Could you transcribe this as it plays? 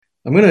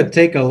I'm going to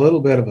take a little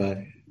bit of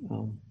a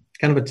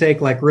kind of a take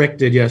like Rick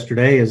did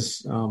yesterday.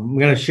 I'm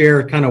going to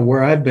share kind of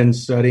where I've been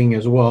studying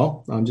as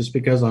well, just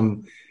because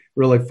I'm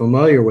really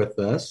familiar with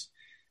this.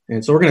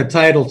 And so we're going to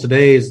title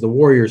today's The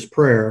Warrior's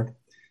Prayer.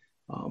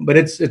 But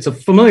it's a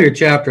familiar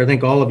chapter. I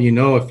think all of you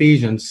know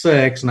Ephesians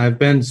 6, and I've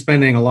been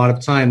spending a lot of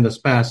time this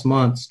past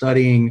month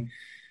studying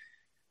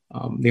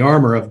the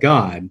armor of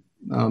God.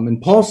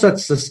 And Paul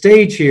sets the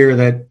stage here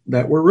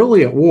that we're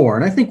really at war,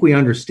 and I think we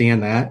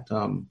understand that.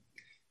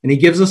 And he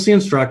gives us the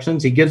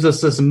instructions. He gives us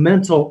this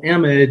mental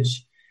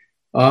image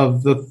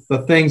of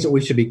the things that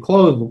we should be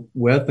clothed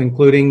with,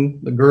 including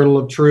the girdle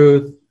of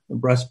truth, the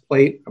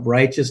breastplate of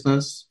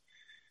righteousness,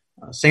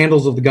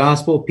 sandals of the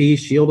gospel,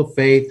 peace, shield of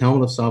faith,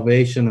 helmet of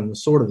salvation, and the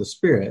sword of the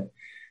Spirit.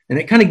 And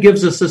it kind of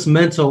gives us this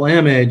mental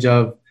image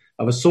of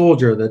a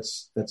soldier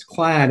that's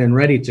clad and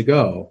ready to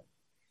go.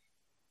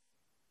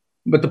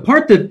 But the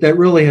part that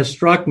really has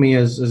struck me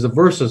is the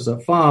verses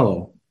that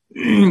follow.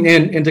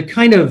 And to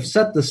kind of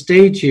set the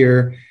stage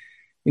here,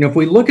 if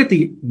we look at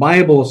the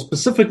Bible,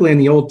 specifically in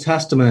the Old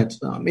Testament,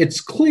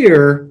 it's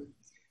clear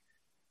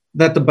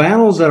that the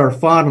battles that are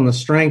fought on the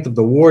strength of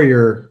the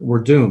warrior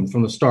were doomed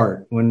from the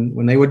start.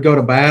 When they would go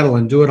to battle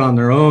and do it on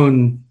their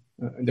own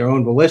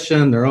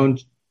volition, their own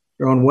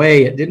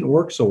way, it didn't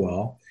work so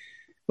well.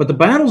 But the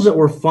battles that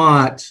were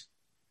fought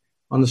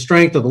on the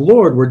strength of the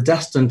Lord were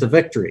destined to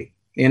victory.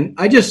 And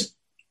I just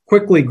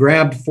quickly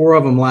grabbed 4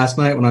 of them last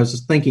night when I was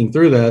just thinking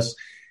through this.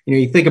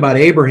 You think about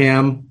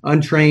Abraham,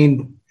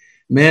 untrained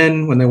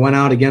men, when they went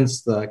out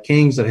against the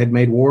kings that had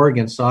made war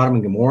against Sodom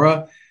and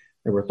Gomorrah.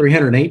 There were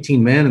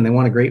 318 men, and they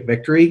won a great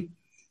victory.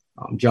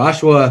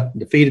 Joshua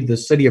defeated the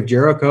city of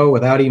Jericho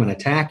without even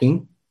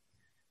attacking.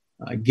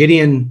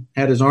 Gideon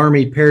had his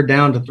army pared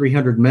down to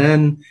 300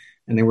 men,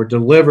 and they were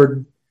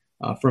delivered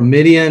from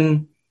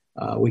Midian.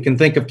 We can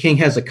think of King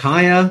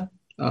Hezekiah,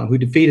 who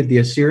defeated the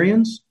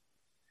Assyrians,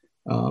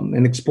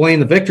 and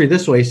explained the victory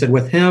this way. He said,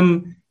 "With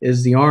him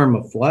is the arm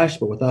of flesh,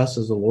 but with us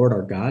is the Lord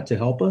our God to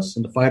help us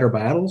and to fight our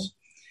battles."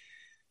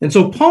 And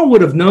so Paul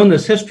would have known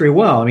this history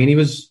well. I mean, he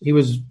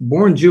was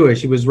born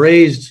Jewish. He was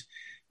raised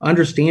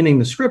understanding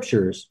the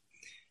scriptures.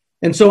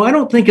 And so I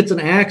don't think it's an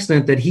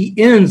accident that he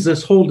ends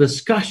this whole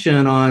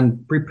discussion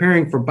on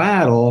preparing for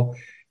battle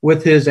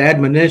with his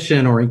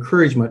admonition or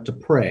encouragement to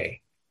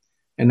pray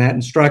and that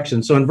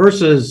instruction. So in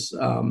verses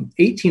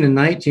 18 and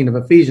 19 of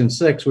Ephesians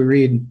 6, we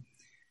read,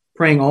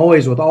 "Praying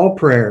always with all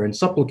prayer and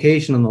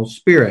supplication in the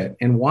Spirit,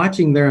 and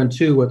watching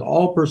thereunto with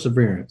all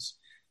perseverance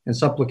and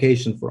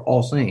supplication for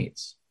all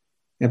saints.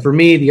 And for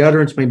me, the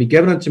utterance may be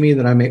given unto me,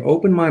 that I may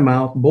open my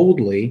mouth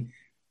boldly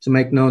to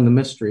make known the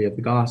mystery of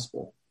the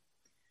gospel."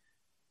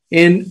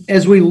 And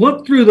as we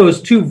look through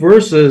those 2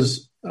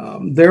 verses,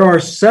 there are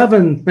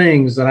 7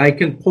 things that I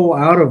can pull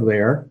out of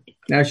there.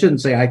 Now, I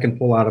shouldn't say I can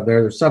pull out of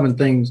there. There's 7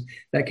 things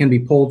that can be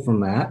pulled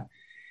from that.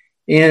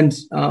 And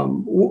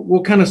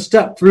we'll kind of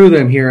step through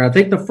them here. I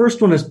think the first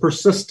one is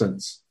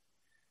persistence.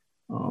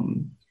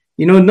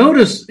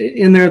 Notice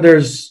in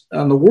there's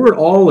the word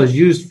 "all" is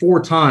used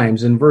 4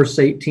 times in verse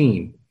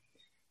 18.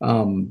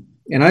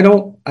 And I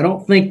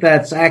don't think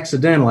that's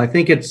accidental. I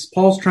think it's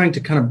Paul's trying to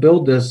kind of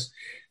build this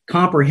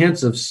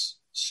comprehensive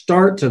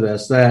start to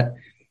this, that,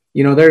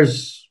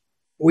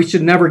 we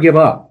should never give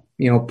up,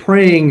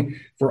 praying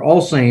for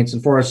all saints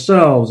and for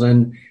ourselves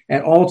and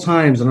at all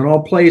times and in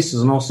all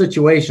places and all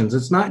situations.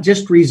 It's not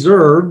just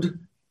reserved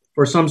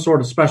for some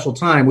sort of special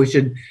time. We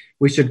should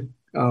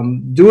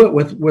do it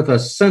with a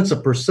sense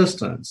of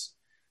persistence.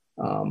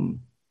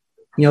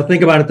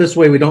 Think about it this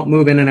way. We don't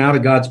move in and out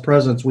of God's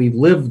presence. We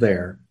live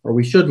there, or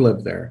we should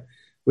live there.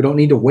 We don't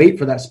need to wait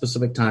for that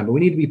specific time, but we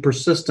need to be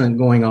persistent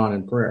going on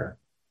in prayer.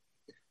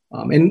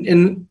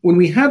 And when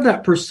we have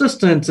that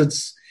persistence,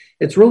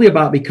 it's really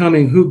about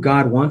becoming who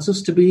God wants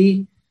us to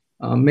be.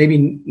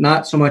 Maybe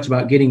not so much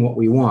about getting what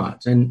we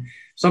want. And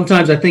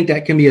sometimes I think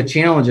that can be a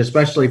challenge,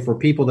 especially for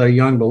people that are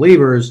young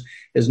believers,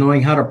 is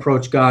knowing how to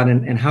approach God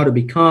and how to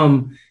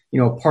become,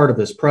 part of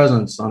his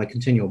presence on a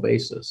continual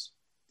basis.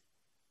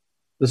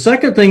 The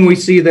second thing we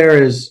see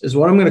there is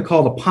what I'm going to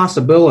call the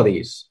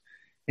possibilities.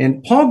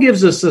 And Paul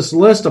gives us this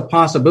list of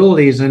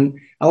possibilities, and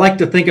I like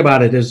to think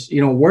about it as,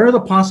 where are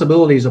the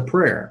possibilities of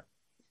prayer?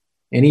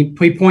 And he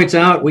points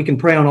out we can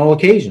pray on all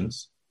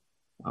occasions.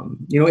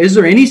 Is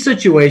there any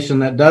situation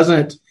that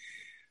doesn't,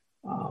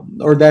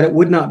 or that it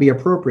would not be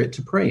appropriate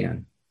to pray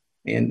in?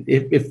 And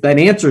if that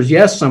answer is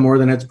yes somewhere,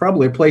 then it's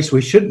probably a place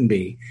we shouldn't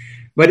be.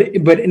 But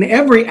in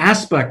every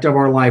aspect of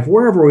our life,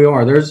 wherever we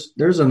are,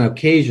 there's an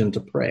occasion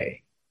to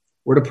pray.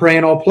 We're to pray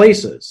in all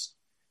places.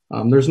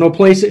 There's no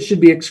place it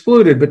should be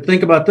excluded. But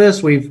think about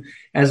this. We've,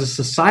 as a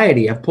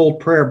society, have pulled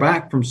prayer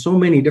back from so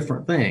many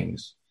different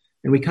things.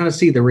 And we kind of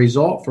see the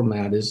result from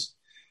that is,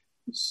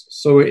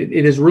 so it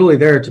is really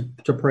there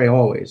to pray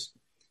always.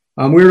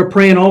 We're to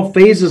pray in all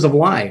phases of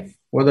life,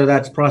 whether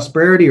that's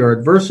prosperity or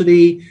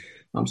adversity.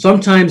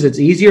 Sometimes it's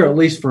easier, at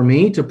least for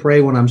me, to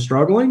pray when I'm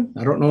struggling.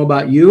 I don't know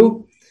about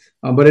you,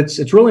 but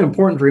it's really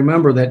important to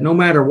remember that no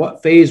matter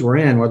what phase we're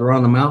in, whether we're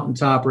on the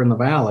mountaintop or in the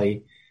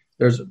valley,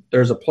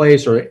 there's a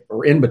place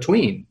or in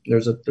between.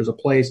 There's a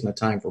place and a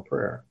time for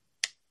prayer.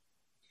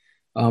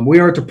 We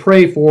are to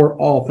pray for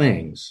all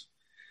things.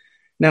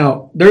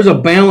 Now, there's a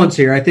balance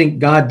here. I think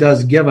God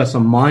does give us a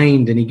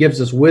mind, and he gives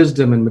us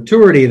wisdom and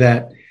maturity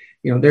that,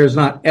 there's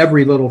not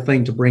every little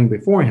thing to bring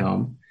before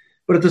him.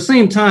 But at the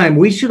same time,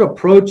 we should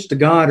approach to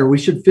God, or we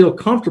should feel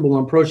comfortable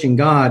in approaching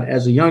God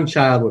as a young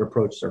child would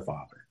approach their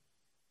father.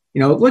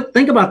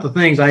 Think about the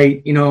things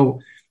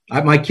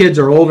my kids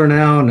are older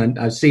now, and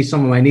I see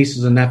some of my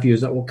nieces and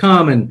nephews that will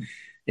come and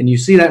you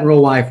see that in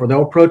real life where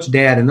they'll approach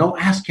dad and they'll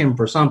ask him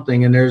for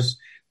something, and there's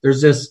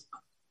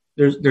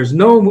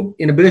no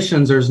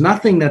inhibitions. There's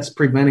nothing that's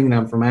preventing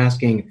them from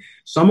asking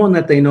someone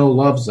that they know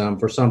loves them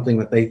for something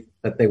that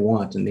they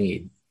want and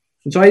need.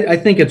 And so I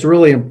think it's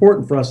really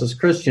important for us as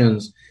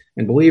Christians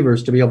and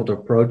believers to be able to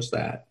approach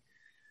that.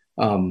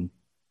 I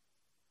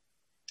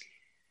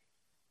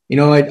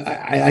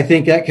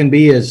think that can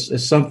be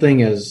as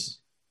something as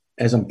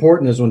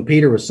important as when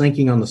Peter was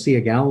sinking on the Sea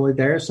of Galilee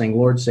there, saying,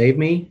 Lord, save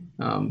me,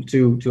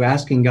 to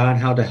asking God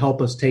how to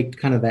help us take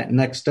kind of that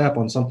next step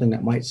on something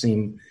that might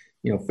seem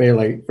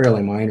fairly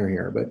minor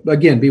here. But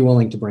again, be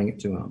willing to bring it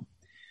to him.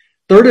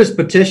 Third is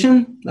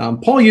petition.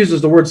 Paul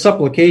uses the word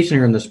supplication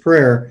here in this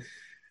prayer,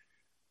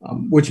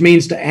 which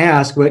means to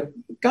ask, but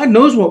God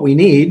knows what we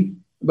need.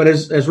 But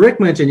as Rick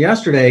mentioned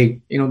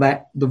yesterday,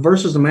 that the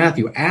verses of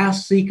Matthew,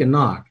 ask, seek, and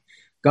knock.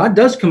 God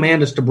does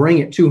command us to bring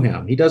it to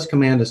him. He does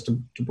command us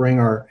to bring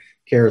our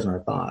cares and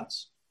our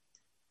thoughts.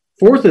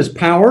 Fourth is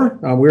power.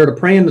 We are to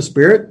pray in the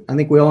Spirit. I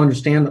think we all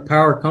understand that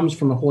power comes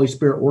from the Holy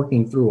Spirit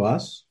working through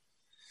us.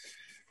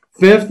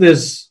 Fifth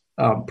is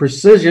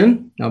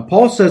precision. Now,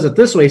 Paul says it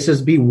this way. He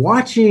says, be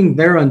watching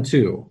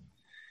thereunto.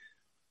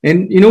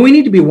 And, we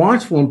need to be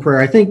watchful in prayer.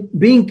 I think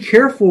being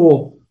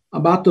careful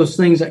about those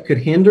things that could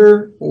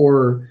hinder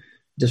or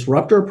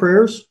disrupt our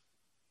prayers.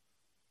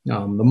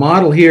 The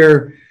model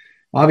here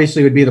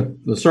obviously would be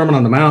the Sermon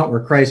on the Mount,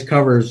 where Christ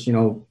covers,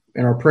 in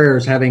our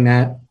prayers, having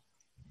that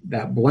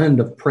blend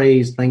of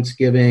praise,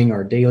 thanksgiving,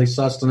 our daily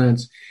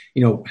sustenance,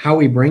 how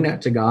we bring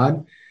that to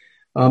God.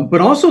 But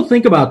also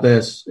think about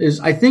this, is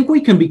I think we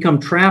can become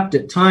trapped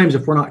at times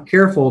if we're not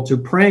careful to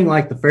praying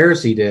like the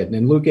Pharisee did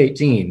in Luke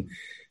 18,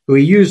 who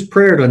he used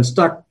prayer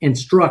to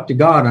instruct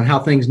God on how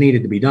things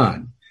needed to be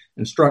done,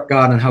 instruct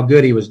God on how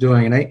good he was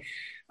doing. And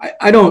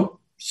I don't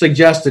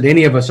suggest that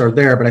any of us are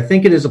there, but I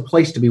think it is a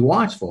place to be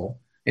watchful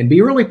and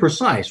be really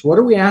precise. What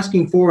are we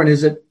asking for, and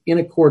is it in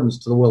accordance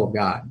to the will of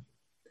God?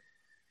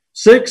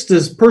 Sixth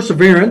is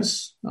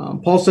perseverance.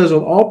 Paul says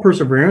with all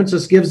perseverance,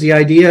 this gives the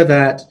idea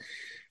that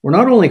we're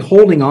not only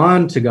holding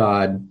on to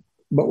God,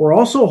 but we're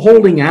also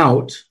holding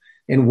out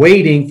and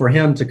waiting for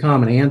him to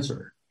come and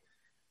answer.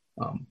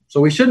 So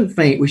we shouldn't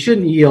faint, we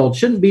shouldn't yield,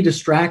 shouldn't be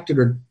distracted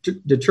or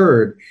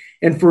deterred.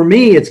 And for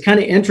me, it's kind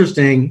of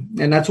interesting,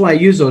 and that's why I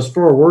use those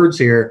 4 words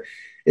here,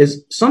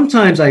 is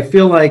sometimes I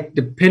feel like,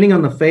 depending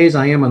on the phase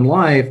I am in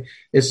life,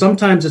 is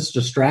sometimes it's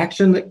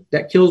distraction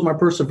that kills my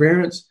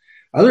perseverance.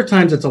 Other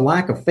times it's a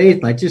lack of faith,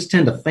 and I just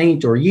tend to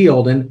faint or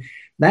yield. And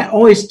that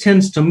always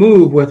tends to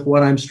move with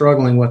what I'm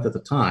struggling with at the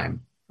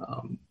time.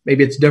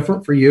 Maybe it's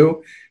different for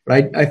you,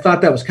 but I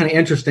thought that was kind of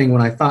interesting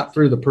when I thought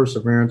through the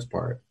perseverance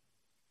part.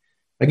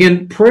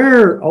 Again,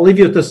 prayer, I'll leave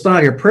you with this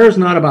thought here. Prayer is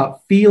not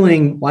about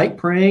feeling like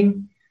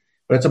praying,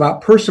 but it's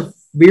about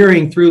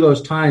persevering through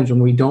those times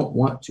when we don't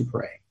want to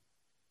pray.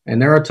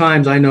 And there are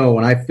times I know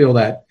when I feel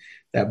that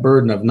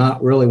burden of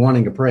not really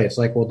wanting to pray. It's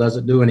like, well, does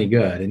it do any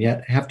good? And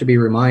yet I have to be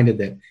reminded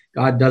that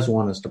God does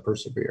want us to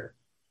persevere.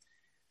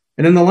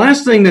 And then the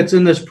last thing that's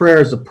in this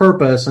prayer is the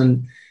purpose.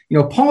 And,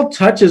 Paul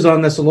touches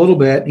on this a little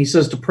bit. He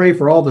says to pray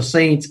for all the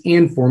saints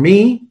and for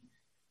me,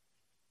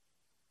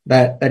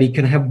 that he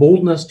can have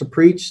boldness to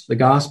preach the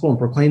gospel and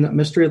proclaim that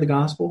mystery of the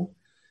gospel.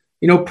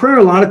 Prayer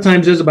a lot of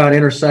times is about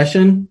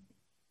intercession,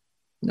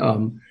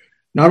 not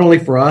only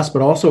for us,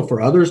 but also for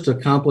others to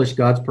accomplish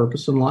God's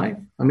purpose in life.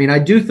 I mean, I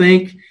do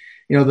think,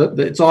 that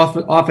it's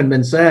often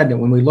been said that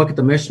when we look at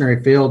the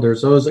missionary field,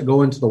 there's those that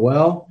go into the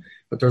well,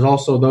 but there's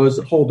also those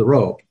that hold the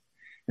rope.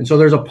 And so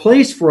there's a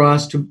place for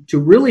us to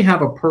really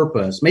have a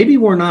purpose. Maybe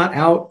we're not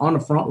out on the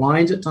front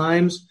lines at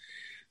times,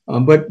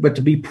 but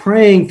to be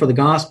praying for the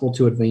gospel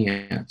to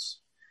advance.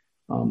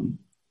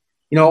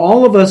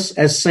 All of us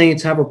as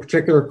saints have a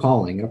particular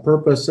calling, a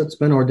purpose that's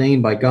been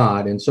ordained by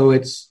God. And so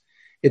it's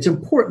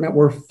important that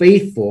we're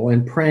faithful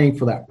in praying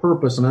for that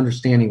purpose and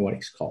understanding what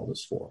he's called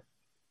us for.